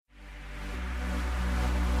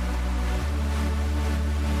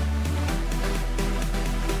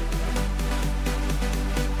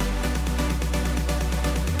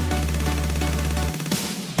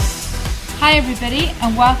Hi everybody,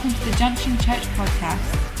 and welcome to the Junction Church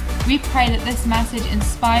podcast. We pray that this message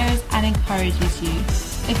inspires and encourages you.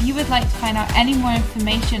 If you would like to find out any more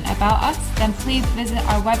information about us, then please visit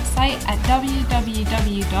our website at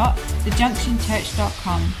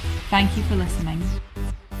www.thejunctionchurch.com. Thank you for listening.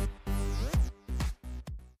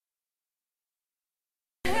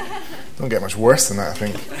 Don't get much worse than that, I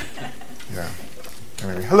think. Yeah.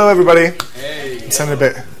 Anyway, hello everybody. Hey. It's sounding a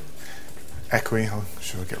bit echoey. I'm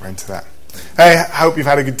sure we'll get round to that. Hey, I hope you've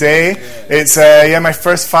had a good day. It's my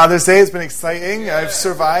first Father's Day. It's been exciting. I've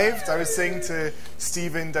survived. I was saying to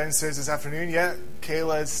Stephen downstairs this afternoon,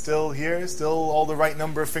 Kayla is still here, still all the right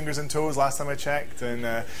number of fingers and toes last time I checked,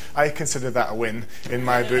 and I consider that a win in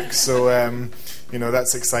my book. So,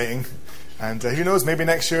 that's exciting. And who knows, maybe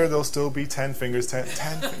next year there'll still be 10 fingers, 10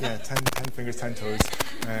 fingers, 10 toes,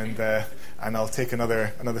 and I'll take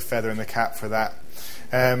another feather in the cap for that.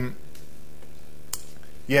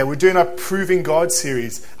 We're doing our Proving God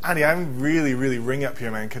series. Andy, I'm really, really ring up here,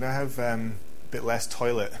 man. Can I have a bit less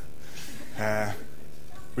toilet? We're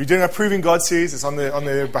doing our Proving God series. It's on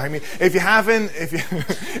the behind me. If you haven't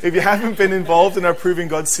been involved in our Proving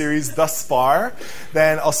God series thus far,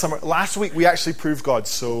 then I'll summarize. Last week we actually proved God,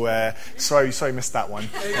 so sorry I missed that one.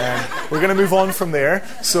 We're going to move on from there.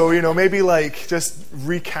 So maybe just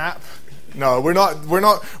recap. No, we're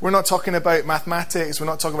not talking about mathematics. We're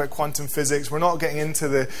not talking about quantum physics. We're not getting into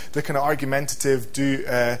the kind of argumentative,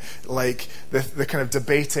 the kind of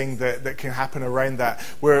debating that can happen around that.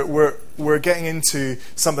 We're getting into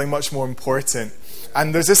something much more important.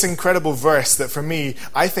 And there's this incredible verse that, for me,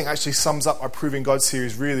 I think actually sums up our Proving God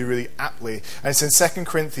series really, really aptly. And it's in 2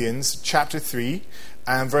 Corinthians chapter 3.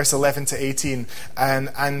 Verse 11 to 18,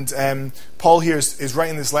 and Paul here is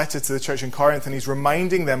writing this letter to the church in Corinth, and he's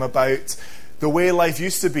reminding them about the way life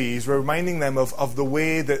used to be. He's reminding them of the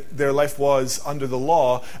way that their life was under the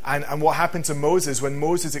law, and what happened to Moses when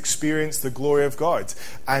Moses experienced the glory of God.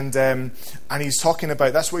 And he's talking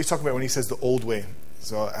about, that's what he's talking about when he says the old way.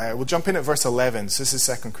 So we'll jump in at verse 11. So this is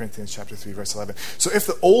 2 Corinthians chapter 3, verse 11. So if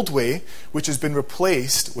the old way, which has been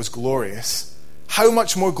replaced, was glorious, how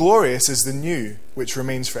much more glorious is the new, which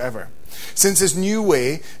remains forever? Since this new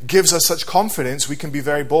way gives us such confidence, we can be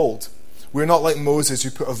very bold. We're not like Moses,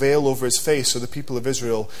 who put a veil over his face so the people of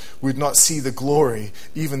Israel would not see the glory,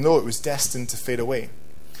 even though it was destined to fade away.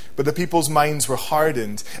 But the people's minds were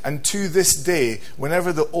hardened, and to this day,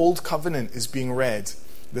 whenever the old covenant is being read,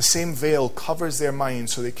 the same veil covers their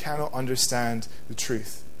minds so they cannot understand the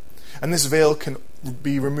truth. And this veil can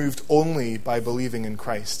be removed only by believing in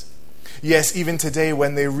Christ. Yes, even today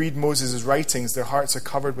when they read Moses' writings, their hearts are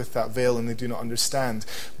covered with that veil and they do not understand.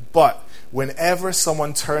 But whenever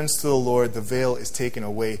someone turns to the Lord, the veil is taken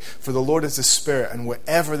away. For the Lord is the Spirit, and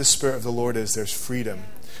wherever the Spirit of the Lord is, there's freedom.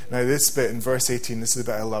 Now this bit in verse 18, this is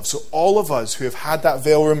the bit I love. So all of us who have had that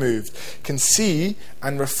veil removed can see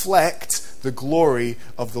and reflect the glory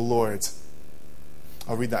of the Lord.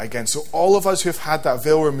 I'll read that again. So all of us who have had that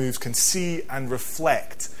veil removed can see and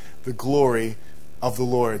reflect the glory of the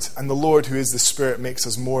Lord. And the Lord, who is the Spirit, makes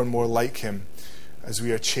us more and more like him as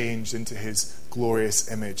we are changed into his glorious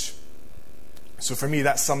image. So for me,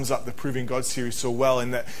 that sums up the Proving God series so well,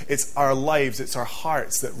 in that it's our lives, it's our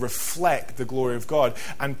hearts that reflect the glory of God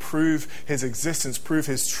and prove his existence, prove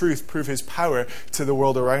his truth, prove his power to the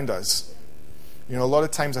world around us. A lot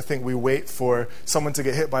of times I think we wait for someone to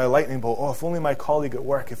get hit by a lightning bolt. Oh, if only my colleague at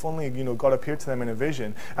work, if only, God appeared to them in a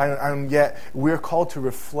vision. And yet we're called to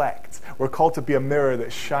reflect. We're called to be a mirror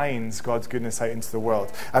that shines God's goodness out into the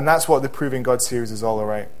world. And that's what the Proving God series is all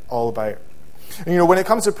about. And, when it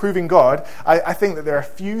comes to proving God, I think that there are a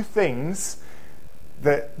few things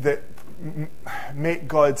that make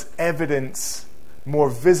God's evidence more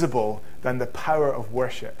visible than the power of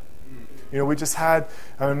worship. We just had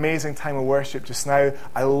an amazing time of worship just now.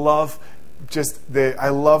 I love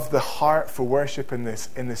the heart for worship in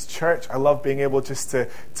this church. I love being able just to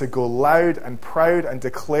go loud and proud and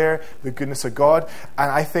declare the goodness of God. And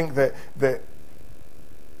I think that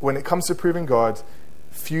when it comes to proving God,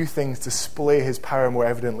 few things display his power more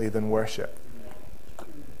evidently than worship.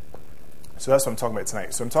 So that's what I'm talking about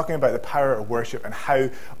tonight. So I'm talking about the power of worship and how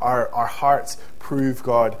our hearts prove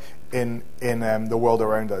God in the world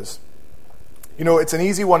around us. It's an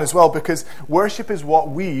easy one as well, because worship is what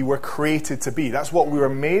we were created to be. That's what we were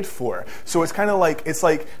made for. So it's kind of like, it's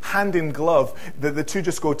like hand in glove. The two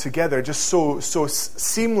just go together just so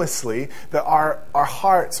seamlessly that our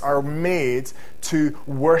hearts are made to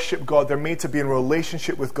worship God. They're made to be in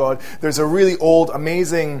relationship with God. There's a really old,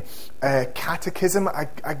 amazing catechism.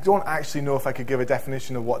 I don't actually know if I could give a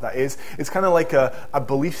definition of what that is. It's kind of like a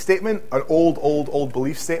belief statement, an old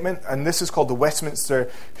belief statement. And this is called the Westminster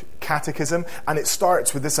Catechism. And it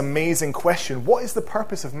starts with this amazing question: what is the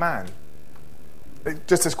purpose of man?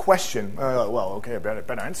 Just this question. Well, okay, I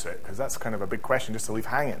better answer it, because that's kind of a big question just to leave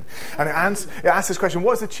hanging. And it asks this question: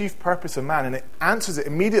 what is the chief purpose of man? And it answers it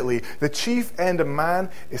immediately. The chief end of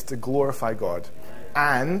man is to glorify God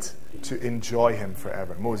and to enjoy him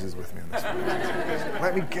forever. Moses is with me on this one.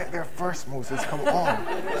 Let me get there first, Moses. Come on.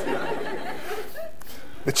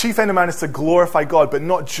 The chief end of man is to glorify God, but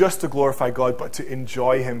not just to glorify God, but to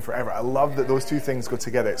enjoy him forever. I love that those two things go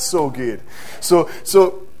together. It's so good.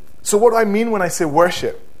 So what do I mean when I say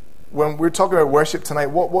worship? When we're talking about worship tonight,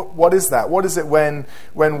 what is that? What is it when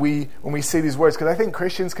we say these words? Because I think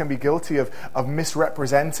Christians can be guilty of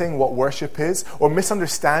misrepresenting what worship is, or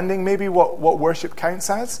misunderstanding maybe what worship counts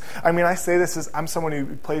as. I mean, I say this as I'm someone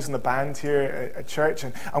who plays in the band here at church,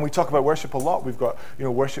 and we talk about worship a lot. We've got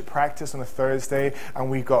worship practice on a Thursday,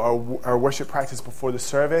 and we've got our worship practice before the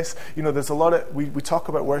service. There's a lot of we talk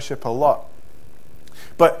about worship a lot.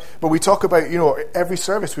 But we talk about, every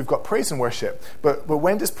service we've got praise and worship. But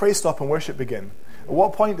when does praise stop and worship begin? At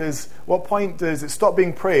what point does it stop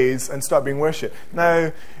being praise and start being worship?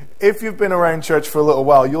 Now, if you've been around church for a little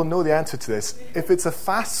while, you'll know the answer to this. If it's a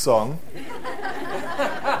fast song,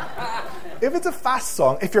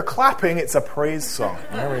 if you're clapping, it's a praise song.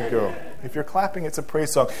 There we go. If you're clapping, it's a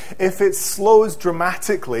praise song. If it slows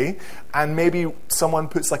dramatically and maybe someone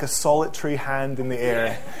puts like a solitary hand in the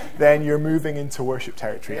air, then you're moving into worship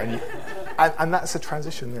territory. And that's a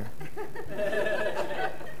transition there.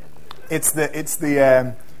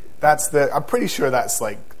 I'm pretty sure that's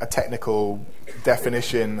like a technical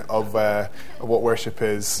definition of what worship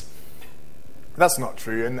is. That's not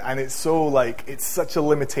true, and it's so it's such a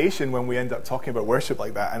limitation when we end up talking about worship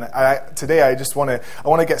like that. And today I just want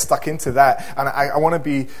to get stuck into that, and I want to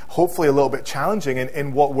be hopefully a little bit challenging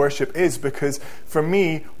in what worship is, because for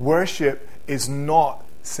me, worship is not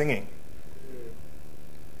singing.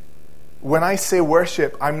 When I say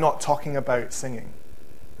worship, I'm not talking about singing.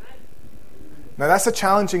 Now that's a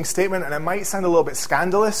challenging statement, and it might sound a little bit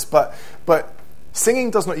scandalous, but singing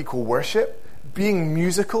does not equal worship. Being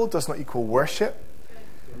musical does not equal worship.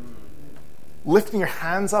 Lifting your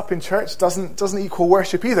hands up in church doesn't equal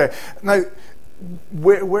worship either. Now,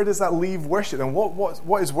 where does that leave worship? And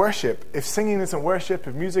what is worship? If singing isn't worship,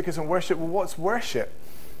 if music isn't worship, well, what's worship?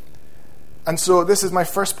 And so this is my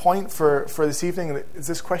first point for this evening, is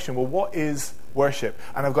this question: well, what is worship?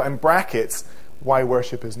 And I've got in brackets why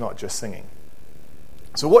worship is not just singing.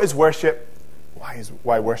 So what is worship?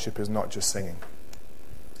 Why worship is not just singing?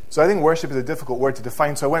 So I think worship is a difficult word to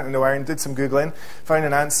define. So I went into Ireland, did some Googling, found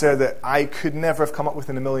an answer that I could never have come up with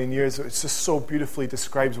in a million years. It just so beautifully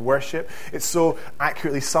describes worship. It so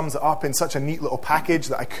accurately sums it up in such a neat little package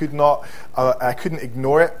that I couldn't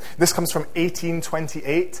ignore it. This comes from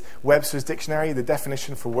 1828, Webster's Dictionary, the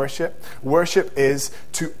definition for worship. Worship is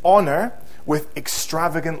to honor with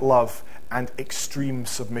extravagant love and extreme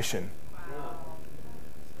submission.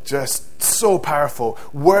 Just so powerful.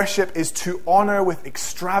 Worship is to honor with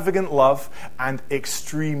extravagant love and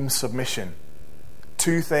extreme submission.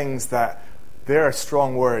 Two things that, they are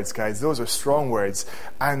strong words, guys. Those are strong words.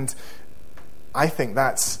 And I think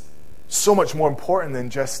that's so much more important than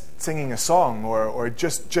just singing a song or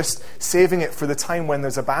just saving it for the time when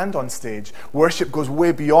there's a band on stage. Worship goes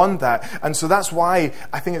way beyond that. And so that's why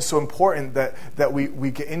I think it's so important that we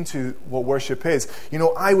get into what worship is.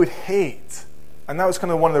 I would hate... And that was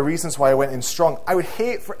kind of one of the reasons why I went in strong. I would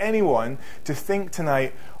hate for anyone to think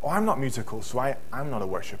tonight, I'm not musical, so I'm not a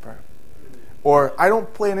worshiper. Or I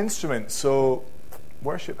don't play an instrument, so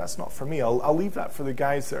worship, that's not for me. I'll leave that for the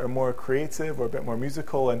guys that are more creative or a bit more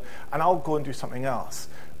musical, and I'll go and do something else.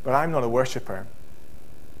 But I'm not a worshiper.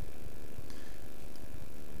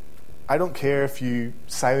 I don't care if you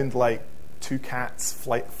sound like two cats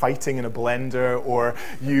fighting in a blender, or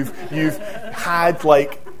you've had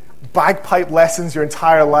bagpipe lessons your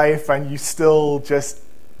entire life and you still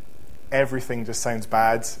everything just sounds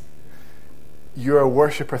bad. You're a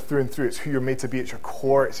worshipper through and through. It's who you're made to be. It's your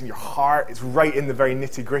core. It's in your heart. It's right in the very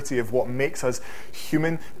nitty-gritty of what makes us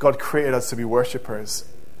human. God created us to be worshipers.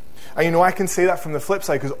 And I can say that from the flip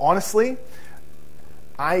side, because honestly,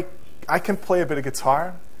 I can play a bit of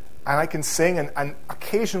guitar and I can sing, and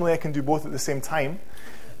occasionally I can do both at the same time.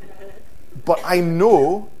 But I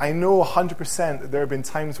know 100% that there have been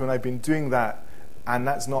times when I've been doing that, and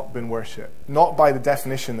that's not been worship. Not by the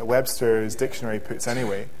definition that Webster's dictionary puts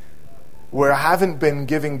anyway. where I haven't been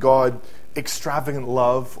giving God extravagant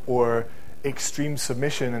love or extreme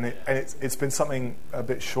submission, and it's been something a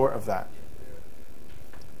bit short of that.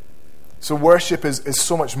 So worship is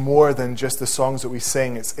so much more than just the songs that we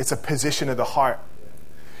sing. It's a position of the heart.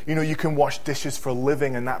 You know, you can wash dishes for a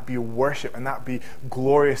living and that be worship and that be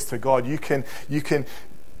glorious to God. You can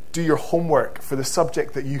do your homework for the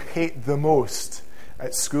subject that you hate the most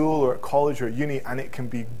at school or at college or at uni, and it can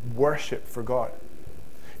be worship for God.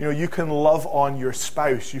 You know, you can love on your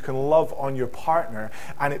spouse, you can love on your partner,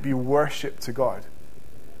 and it be worship to God.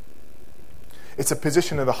 It's a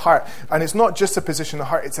position of the heart. And it's not just a position of the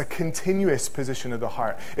heart, it's a continuous position of the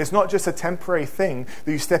heart. It's not just a temporary thing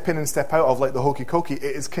that you step in and step out of like the hokey cokey.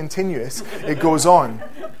 It is continuous. It goes on.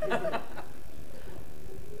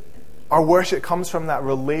 Our worship comes from that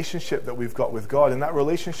relationship that we've got with God, and that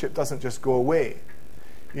relationship doesn't just go away.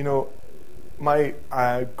 You know, my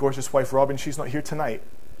gorgeous wife Robin, she's not here tonight.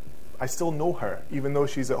 I still know her, even though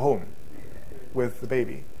she's at home with the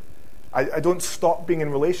baby. I don't stop being in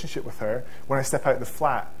relationship with her when I step out of the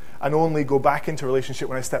flat, and only go back into relationship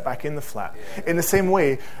when I step back in the flat. In the same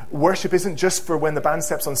way, worship isn't just for when the band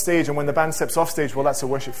steps on stage, and when the band steps off stage, well, that's a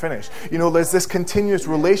worship finish. You know, there's this continuous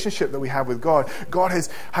relationship that we have with God. God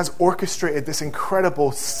has orchestrated this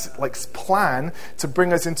incredible plan to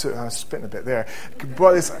bring us into, I'm spitting a bit there,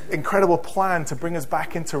 brought this incredible plan to bring us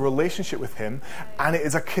back into relationship with Him, and it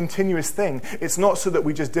is a continuous thing. It's not so that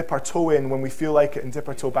we just dip our toe in when we feel like it and dip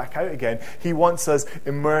our toe back out again. He wants us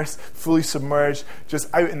immersed, fully submerged, just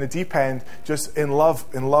out in the deep end, just in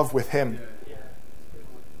love with Him.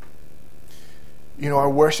 You know, our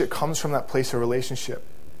worship comes from that place of relationship.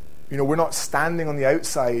 You know, we're not standing on the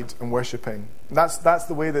outside and worshiping. That's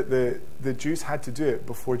the way that the Jews had to do it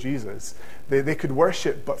before Jesus. They could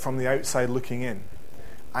worship, but from the outside looking in.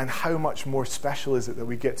 And how much more special is it that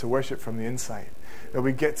we get to worship from the inside? That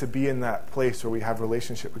we get to be in that place where we have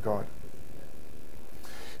relationship with God.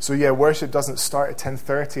 So yeah, worship doesn't start at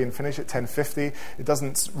 10:30 and finish at 10:50. It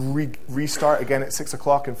doesn't restart again at 6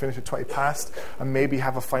 o'clock and finish at 20 past and maybe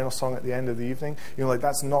have a final song at the end of the evening. You know, like,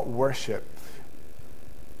 that's not worship.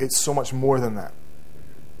 It's so much more than that.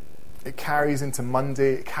 It carries into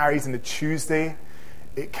Monday. It carries into Tuesday.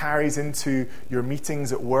 It carries into your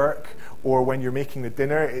meetings at work or when you're making the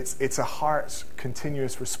dinner. It's a heart's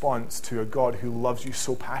continuous response to a God who loves you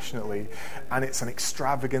so passionately, and it's an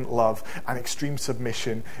extravagant love and extreme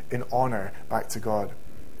submission in honor back to God.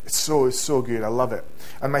 It's so good. I love it.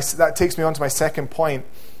 And that takes me on to my second point.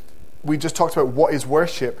 We just talked about what is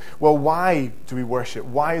worship. Well, why do we worship?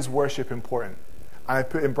 Why is worship important? And I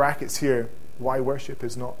put in brackets here, why worship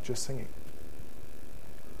is not just singing,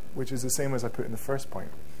 which is the same as I put in the first point.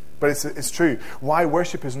 But it's true. Why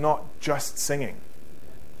worship is not just singing.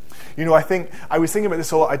 You know, I was thinking about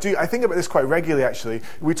this a lot. I think about this quite regularly, actually.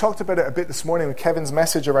 We talked about it a bit this morning with Kevin's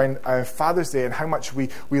message around Father's Day and how much we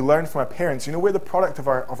learn from our parents. You know, we're the product of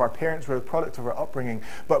our parents. We're the product of our upbringing.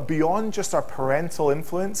 But beyond just our parental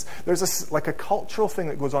influence, there's a cultural thing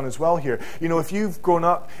that goes on as well here. You know, if you've grown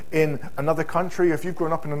up in another country, or if you've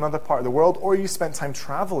grown up in another part of the world, or you spent time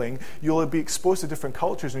traveling, you'll be exposed to different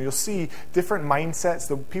cultures, and you'll see different mindsets.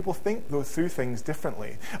 That people think through things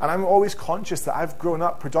differently. And I'm always conscious that I've grown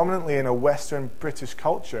up predominantly in a Western British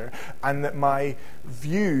culture, and that my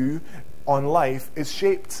view on life is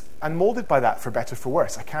shaped and molded by that, for better for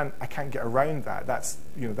worse. I can't get around that. That's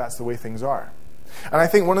the way things are. And I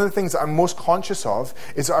think one of the things that I'm most conscious of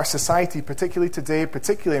is that our society, particularly today,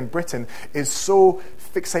 particularly in Britain, is so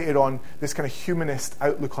fixated on this kind of humanist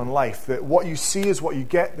outlook on life, that what you see is what you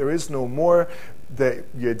get, there is no more, that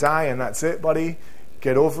you die and that's it, buddy,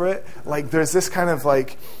 get over it. Like, there's this kind of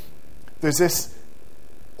like,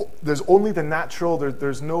 there's only the natural.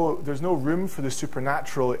 There's no room for the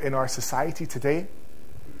supernatural in our society today,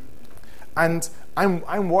 and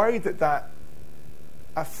I'm worried that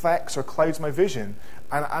affects or clouds my vision.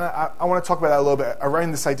 And I want to talk about that a little bit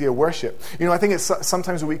around this idea of worship. You know, I think it's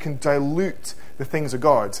sometimes we can dilute the things of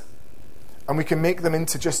God, and we can make them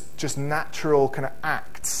into just natural kind of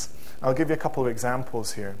acts. I'll give you a couple of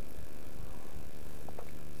examples here,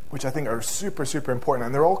 which I think are super, super important,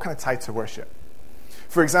 and they're all kind of tied to worship.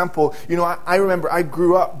 For example, you know, I remember I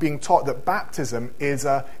grew up being taught that baptism is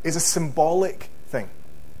a symbolic thing.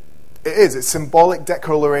 It is. It's symbolic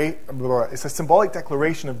It's a symbolic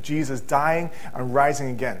declaration of Jesus dying and rising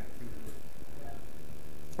again.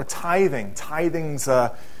 Or tithing. Tithing's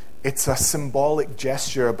it's a symbolic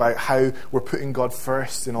gesture about how we're putting God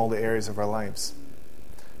first in all the areas of our lives.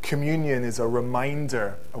 Communion is a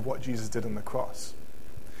reminder of what Jesus did on the cross.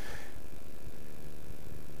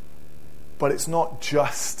 But it's not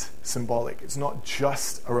just symbolic. It's not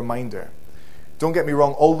just a reminder. Don't get me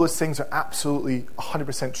wrong, all those things are absolutely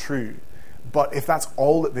 100% true. But if that's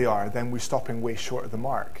all that they are, then we're stopping way short of the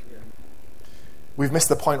mark. We've missed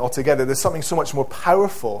the point altogether. There's something so much more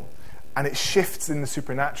powerful, and it shifts in the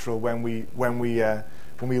supernatural when we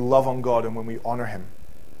love on God and when we honor Him.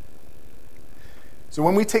 So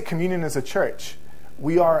when we take communion as a church,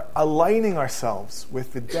 we are aligning ourselves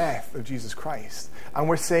with the death of Jesus Christ. And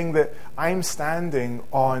we're saying that I'm standing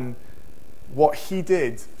on what He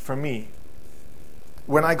did for me.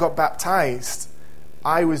 When I got baptized,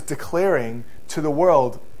 I was declaring to the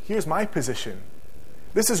world, here's my position.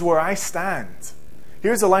 This is where I stand.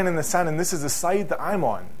 Here's a line in the sand, and this is the side that I'm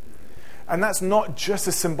on. And that's not just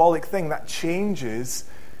a symbolic thing. That changes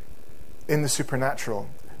in the supernatural.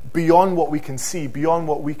 Beyond what we can see, beyond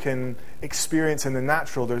what we can experience in the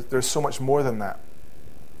natural, there's so much more than that.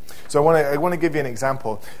 So I want to give you an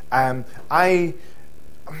example. I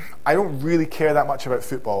don't really care that much about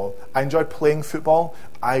football. I enjoy playing football.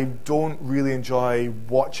 I don't really enjoy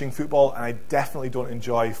watching football, and I definitely don't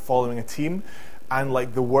enjoy following a team. And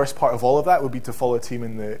like the worst part of all of that would be to follow a team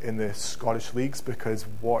in the Scottish leagues, because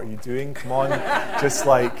what are you doing? Come on, just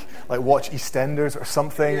like watch EastEnders or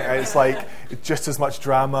something. It's like just as much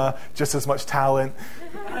drama, just as much talent.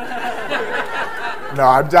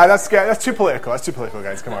 No, that's too political. That's too political,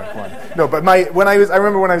 guys. Come on. No, but I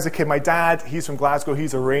remember when I was a kid, my dad, he's from Glasgow.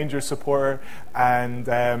 He's a Rangers supporter, and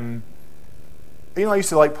I used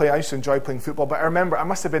to enjoy playing football. But I remember I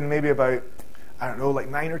must have been maybe about, I don't know, like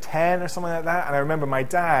 9 or 10 or something like that. And I remember my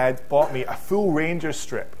dad bought me a full Rangers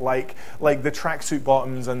strip, like the tracksuit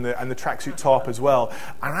bottoms and the tracksuit top as well.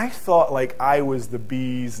 And I thought like I was the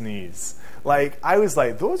bee's knees. Like I was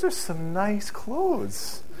like, those are some nice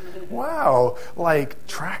clothes. Wow, like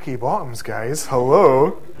tracky bottoms, guys.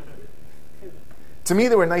 Hello. To me,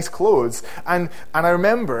 they were nice clothes, and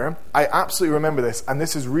I absolutely remember this, and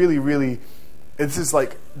this is really,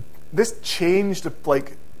 this changed,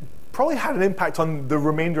 like, probably had an impact on the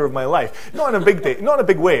remainder of my life. Not in a big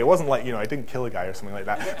way. It wasn't like, I didn't kill a guy or something like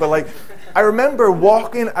that. But like, I remember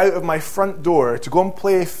walking out of my front door to go and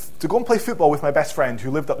play football with my best friend who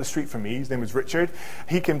lived up the street from me. His name was Richard.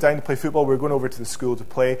 He came down to play football. We were going over to the school to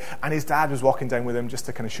play, and his dad was walking down with him just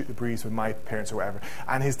to kind of shoot the breeze with my parents or whatever.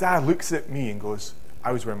 And his dad looks at me and goes,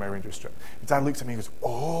 I was wearing my Rangers strip. His dad looks at me and goes,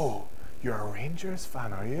 "Oh, you're a Rangers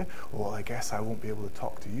fan, are you? Well, I guess I won't be able to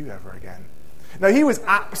talk to you ever again." Now, he was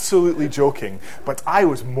absolutely joking, but I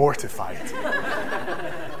was mortified.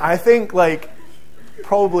 I think,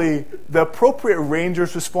 probably the appropriate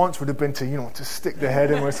Rangers response would have been to stick the head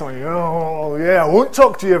in with something. Oh, yeah, I won't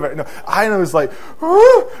talk to you about it. No, I was like,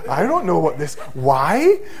 I don't know what this.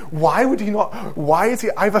 Why? Why would he not? Why is he?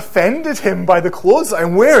 I've offended him by the clothes that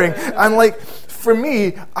I'm wearing, and for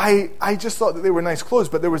me, I just thought that they were nice clothes,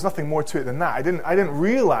 but there was nothing more to it than that. I didn't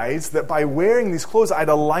realize that by wearing these clothes, I'd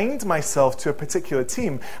aligned myself to a particular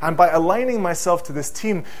team, and by aligning myself to this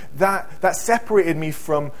team, that separated me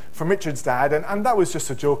from Richard's dad, and that was just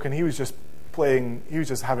a joke, and he was just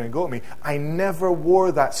having a go at me. I never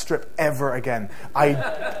wore that strip ever again.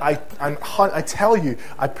 I tell you,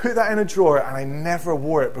 I put that in a drawer and I never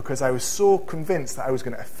wore it because I was so convinced that I was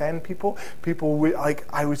going to offend people.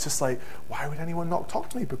 I was just like, why would anyone not talk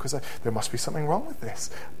to me? Because there must be something wrong with this.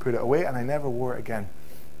 Put it away, and I never wore it again.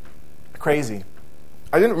 Crazy.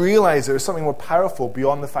 I didn't realize there was something more powerful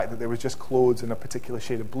beyond the fact that there was just clothes in a particular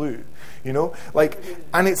shade of blue.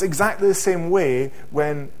 And it's exactly the same way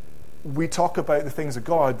when we talk about the things of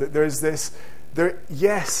God, that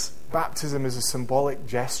yes, baptism is a symbolic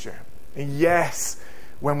gesture. And yes,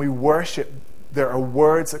 when we worship, there are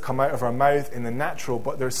words that come out of our mouth in the natural,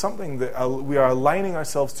 but there's something that we are aligning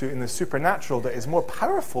ourselves to in the supernatural that is more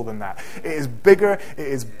powerful than that. It is bigger, it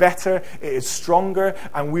is better, it is stronger,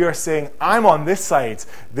 and we are saying, I'm on this side,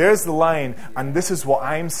 there's the line, and this is what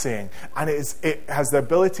I'm saying. And it has the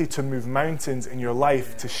ability to move mountains in your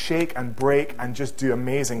life, to shake and break and just do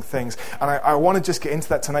amazing things. And I want to just get into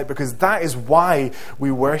that tonight, because that is why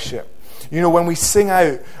we worship. When we sing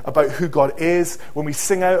out about who God is, when we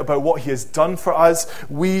sing out about what He has done for us,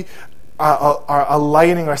 we are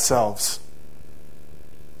aligning ourselves.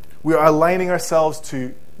 We are aligning ourselves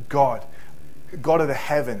to God, God of the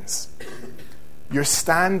heavens. You're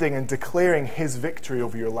standing and declaring His victory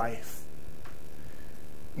over your life.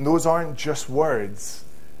 And those aren't just words.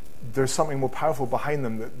 There's something more powerful behind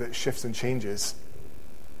them that shifts and changes.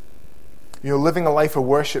 Living a life of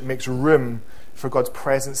worship makes room for God's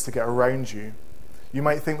presence to get around you. You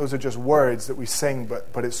might think those are just words that we sing,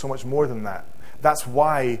 but it's so much more than that. That's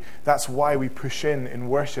why we push in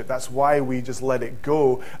worship. That's why we just let it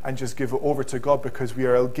go and just give it over to God, because we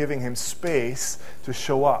are giving Him space to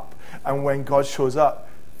show up. And when God shows up,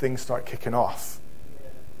 things start kicking off.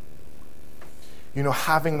 You know,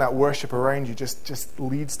 having that worship around you just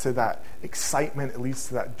leads to that excitement. It leads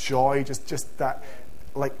to that joy. Just that,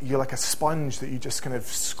 like you're like a sponge that you just kind of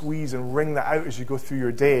squeeze and wring that out as you go through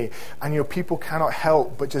your day. And, you know, people cannot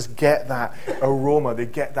help but just get that aroma. They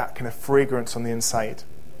get that kind of fragrance on the inside.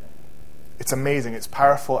 It's amazing. It's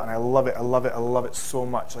powerful, and I love it. I love it. I love it so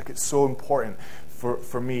much. Like, it's so important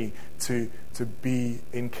for me to be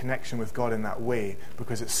in connection with God in that way,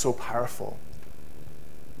 because it's so powerful.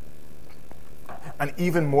 And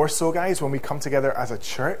even more so, guys, when we come together as a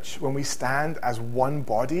church, when we stand as one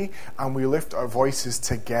body and we lift our voices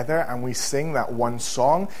together and we sing that one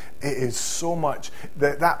song, it is so much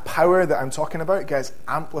that power that I'm talking about gets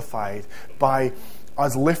amplified by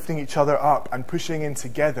us lifting each other up and pushing in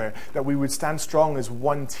together, that we would stand strong as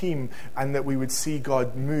one team and that we would see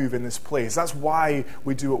God move in this place. That's why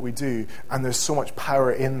we do what we do, and there's so much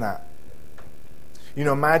power in that. You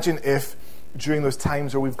know, imagine if during those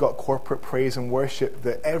times where we've got corporate praise and worship,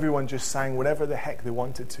 that everyone just sang whatever the heck they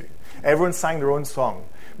wanted to. Everyone sang their own song.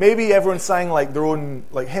 Maybe everyone sang like their own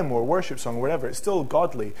like hymn or worship song or whatever. It's still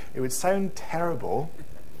godly. It would sound terrible.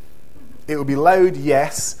 It would be loud,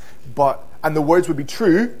 yes, and the words would be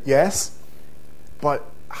true, yes, but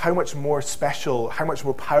how much more special, how much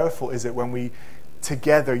more powerful is it when we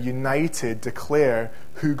together, united, declare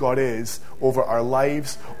who God is over our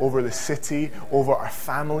lives, over the city, over our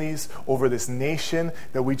families, over this nation,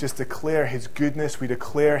 that we just declare His goodness, we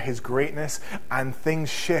declare His greatness, and things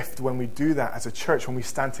shift when we do that as a church. When we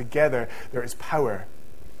stand together, there is power.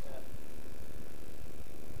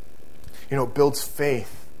 You know, it builds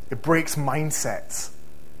faith. It breaks mindsets.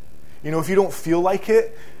 You know, if you don't feel like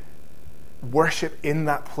it, worship in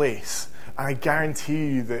that place. And I guarantee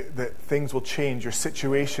you that things will change. Your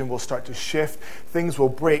situation will start to shift. Things will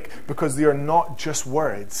break, because they are not just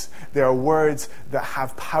words. They are words that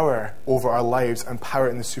have power over our lives and power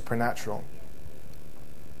in the supernatural.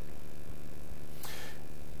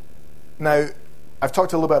 Now, I've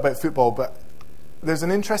talked a little bit about football, but there's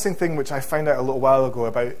an interesting thing which I found out a little while ago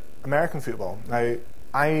about American football. Now,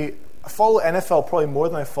 I follow NFL probably more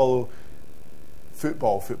than I follow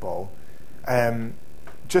football.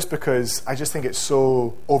 Just because I just think it's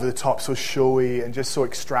so over the top, so showy, and just so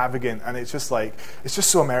extravagant, and it's just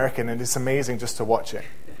so American, and it's amazing just to watch it.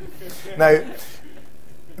 Now,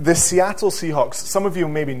 the Seattle Seahawks, some of you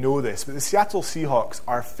maybe know this, but the Seattle Seahawks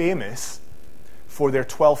are famous for their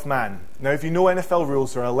 12th man. Now, if you know NFL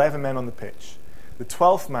rules, there are 11 men on the pitch. The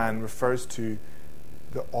 12th man refers to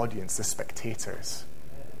the audience, the spectators.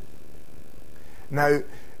 Now,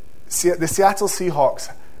 the Seattle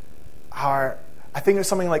Seahawks are, I think there's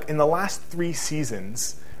something like in the last 3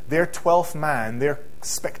 seasons, their 12th man, their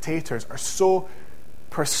spectators are so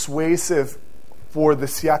persuasive for the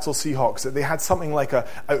Seattle Seahawks that they had something like out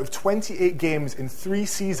of 28 games in 3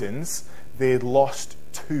 seasons, they had lost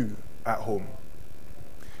 2 at home.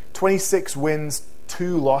 26 wins,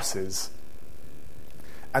 2 losses.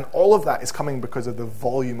 And all of that is coming because of the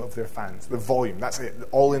volume of their fans. The volume, that's it.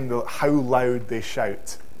 All in how loud they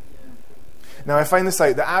shout. Now, I find this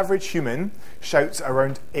out. The average human shouts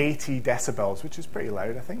around 80 decibels, which is pretty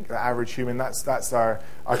loud, I think. The average human, that's our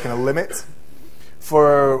kind of limit.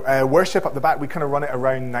 For worship up the back, we kind of run it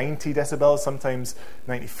around 90 decibels, sometimes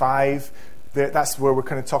 95. That's where we're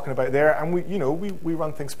kind of talking about there. And we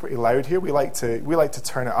run things pretty loud here. We like to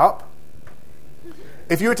turn it up.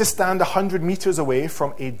 If you were to stand 100 meters away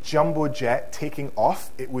from a jumbo jet taking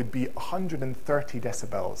off, it would be 130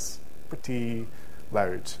 decibels. Pretty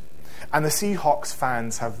loud. And the Seahawks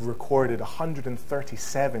fans have recorded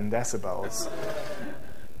 137 decibels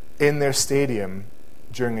in their stadium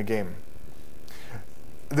during a game.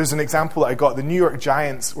 There's an example that I got. The New York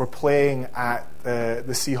Giants were playing at the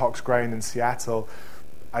Seahawks ground in Seattle.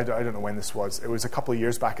 I don't know when this was. It was a couple of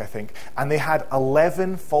years back, I think. And they had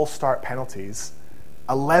 11 false start penalties.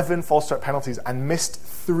 11 false start penalties and missed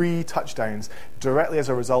 3 touchdowns directly as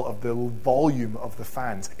a result of the volume of the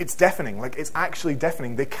fans. It's deafening. Like, it's actually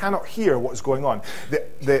deafening. They cannot hear what's going on.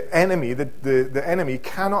 The enemy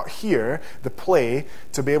cannot hear the play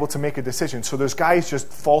to be able to make a decision. So there's guys just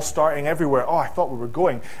false starting everywhere. Oh, I thought we were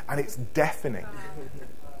going. And it's deafening.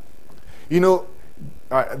 You know,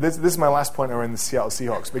 this is my last point around the Seattle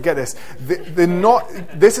Seahawks, but get this.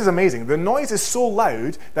 This is amazing. The noise is so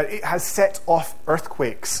loud that it has set off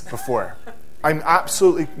earthquakes before. I'm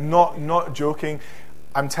absolutely not joking.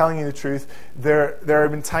 I'm telling you the truth. There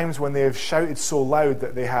have been times when they have shouted so loud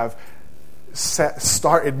that they have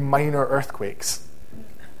started minor earthquakes.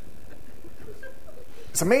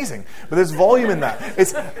 It's amazing. But there's volume in that.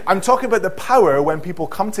 I'm talking about the power when people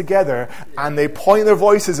come together and they point their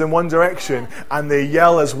voices in one direction and they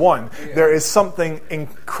yell as one. There is something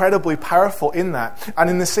incredibly powerful in that. And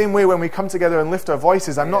in the same way, when we come together and lift our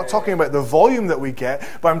voices, I'm not talking about the volume that we get,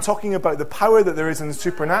 but I'm talking about the power that there is in the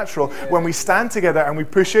supernatural when we stand together and we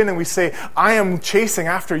push in and we say, I am chasing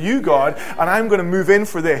after you, God, and I'm going to move in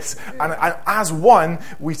for this. And as one,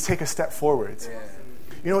 we take a step forward.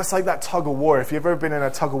 You know, it's like that tug of war. If you've ever been in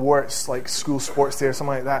a tug of war, it's like school sports day or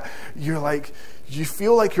something like that. You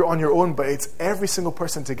feel like you're on your own, but it's every single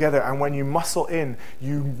person together. And when you muscle in,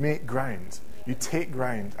 you make ground. You take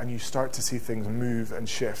ground, and you start to see things move and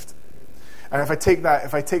shift. And if I take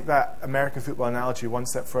that American football analogy one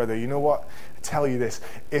step further, you know what? I tell you this: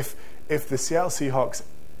 if the Seattle Seahawks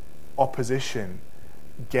opposition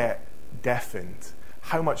get deafened,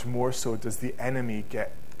 how much more so does the enemy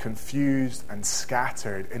get confused and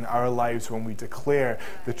scattered in our lives when we declare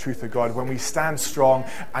the truth of God, when we stand strong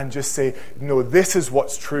and just say, no, this is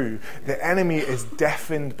what's true. The enemy is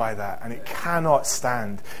deafened by that, and it cannot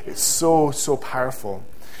stand. It's so, so powerful.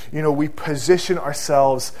 You know, we position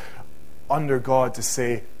ourselves under God to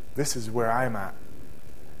say, this is where I'm at.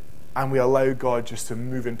 And we allow God just to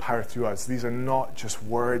move in power through us. These are not just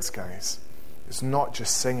words, guys. It's not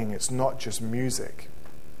just singing. It's not just music.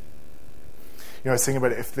 You know, I was thinking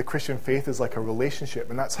about it, if the Christian faith is like a relationship,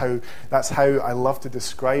 and that's how I love to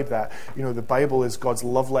describe that. You know, the Bible is God's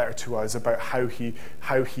love letter to us about how he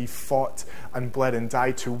fought and bled and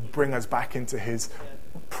died to bring us back into his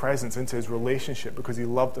presence, into his relationship, because he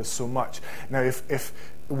loved us so much. Now, if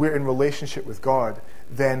we're in relationship with God,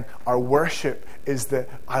 then our worship is the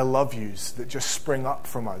I love yous that just spring up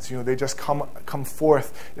from us. You know, they just come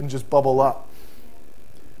forth and just bubble up.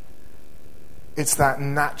 It's that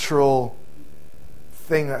natural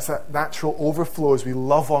thing, that's that natural overflow as we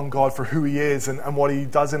love on God for who he is and what he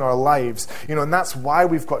does in our lives. You know, and that's why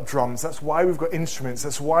we've got drums, that's why we've got instruments,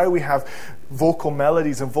 that's why we have vocal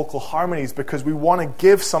melodies and vocal harmonies, because we want to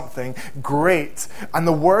give something great, and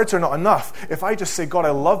the words are not enough. If I just say, God, I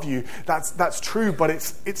love you, that's true, but it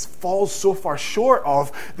falls so far short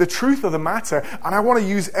of the truth of the matter, and I want to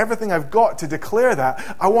use everything I've got to declare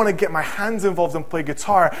that. I want to get my hands involved and play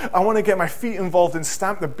guitar. I want to get my feet involved and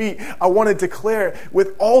stamp the beat. I want to declare with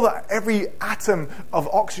every atom of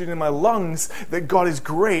oxygen in my lungs that God is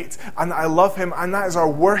great and that I love him, and that is our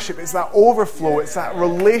worship. It's that overflow. It's that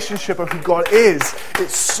relationship of who God is.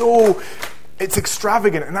 It's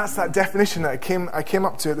extravagant, and that's that definition that I came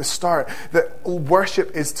up to at the start, that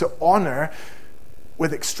worship is to honor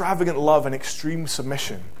with extravagant love and extreme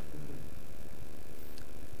submission.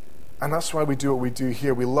 And that's why we do what we do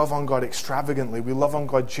here. We love on God extravagantly. We love on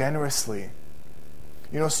God generously.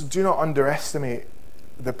 You know, so do not underestimate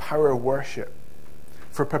the power of worship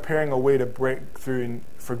for preparing a way to break through and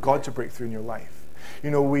for God to break through in your life.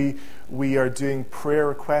 You know, we are doing prayer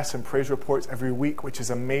requests and praise reports every week, which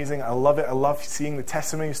is amazing. I love it. I love seeing the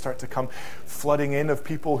testimonies start to come flooding in of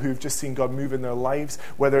people who've just seen God move in their lives,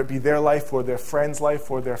 whether it be their life or their friend's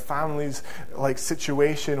life or their family's like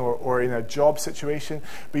situation or in a job situation.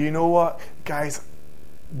 But you know what, guys?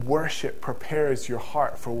 Worship prepares your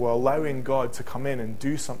heart for allowing God to come in and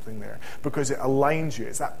do something there, because it aligns you.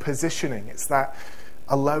 It's that positioning. It's that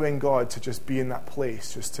allowing God to just be in that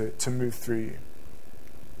place, just to move through you.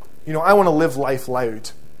 You know, I want to live life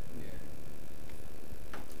loud.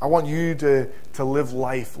 I want you to live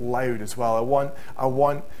life loud as well. I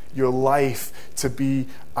want your life to be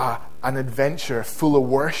an adventure full of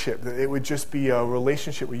worship, that it would just be a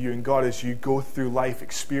relationship with you and God as you go through life,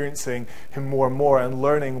 experiencing him more and more and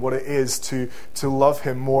learning what it is to love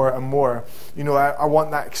him more and more. You know, I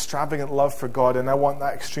want that extravagant love for God, and I want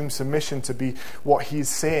that extreme submission to be what he's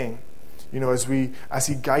saying, you know, as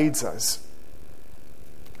he guides us.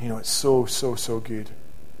 You know, it's so, so, so good.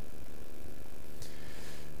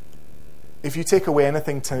 If you take away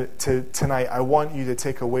anything tonight, I want you to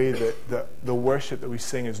take away that the worship that we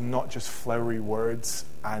sing is not just flowery words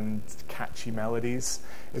and catchy melodies.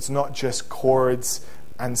 It's not just chords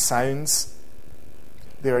and sounds.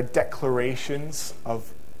 There are declarations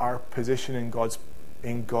of our position in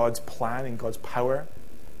God's plan, in God's power.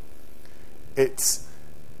 It's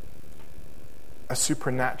a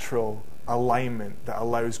supernatural alignment that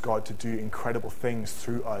allows God to do incredible things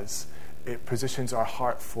through us. It positions our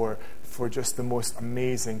heart for just the most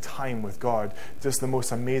amazing time with God, just the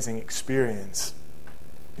most amazing experience.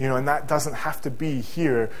 You know, and that doesn't have to be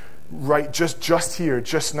here, right, just here,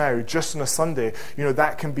 just now, just on a Sunday. You know,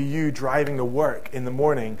 that can be you driving to work in the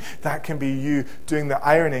morning. That can be you doing the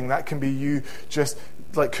ironing. That can be you just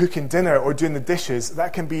like cooking dinner or doing the dishes.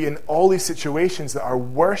 That can be in all these situations that our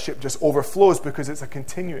worship just overflows because it's a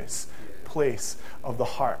continuous place of the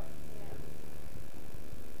heart.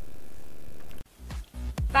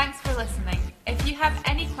 Thanks for listening. If you have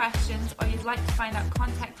any questions or you'd like to find out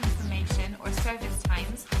contact information or service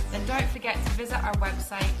times, then don't forget to visit our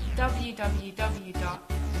website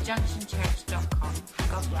www.thejunctionchurch.com.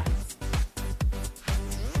 God bless.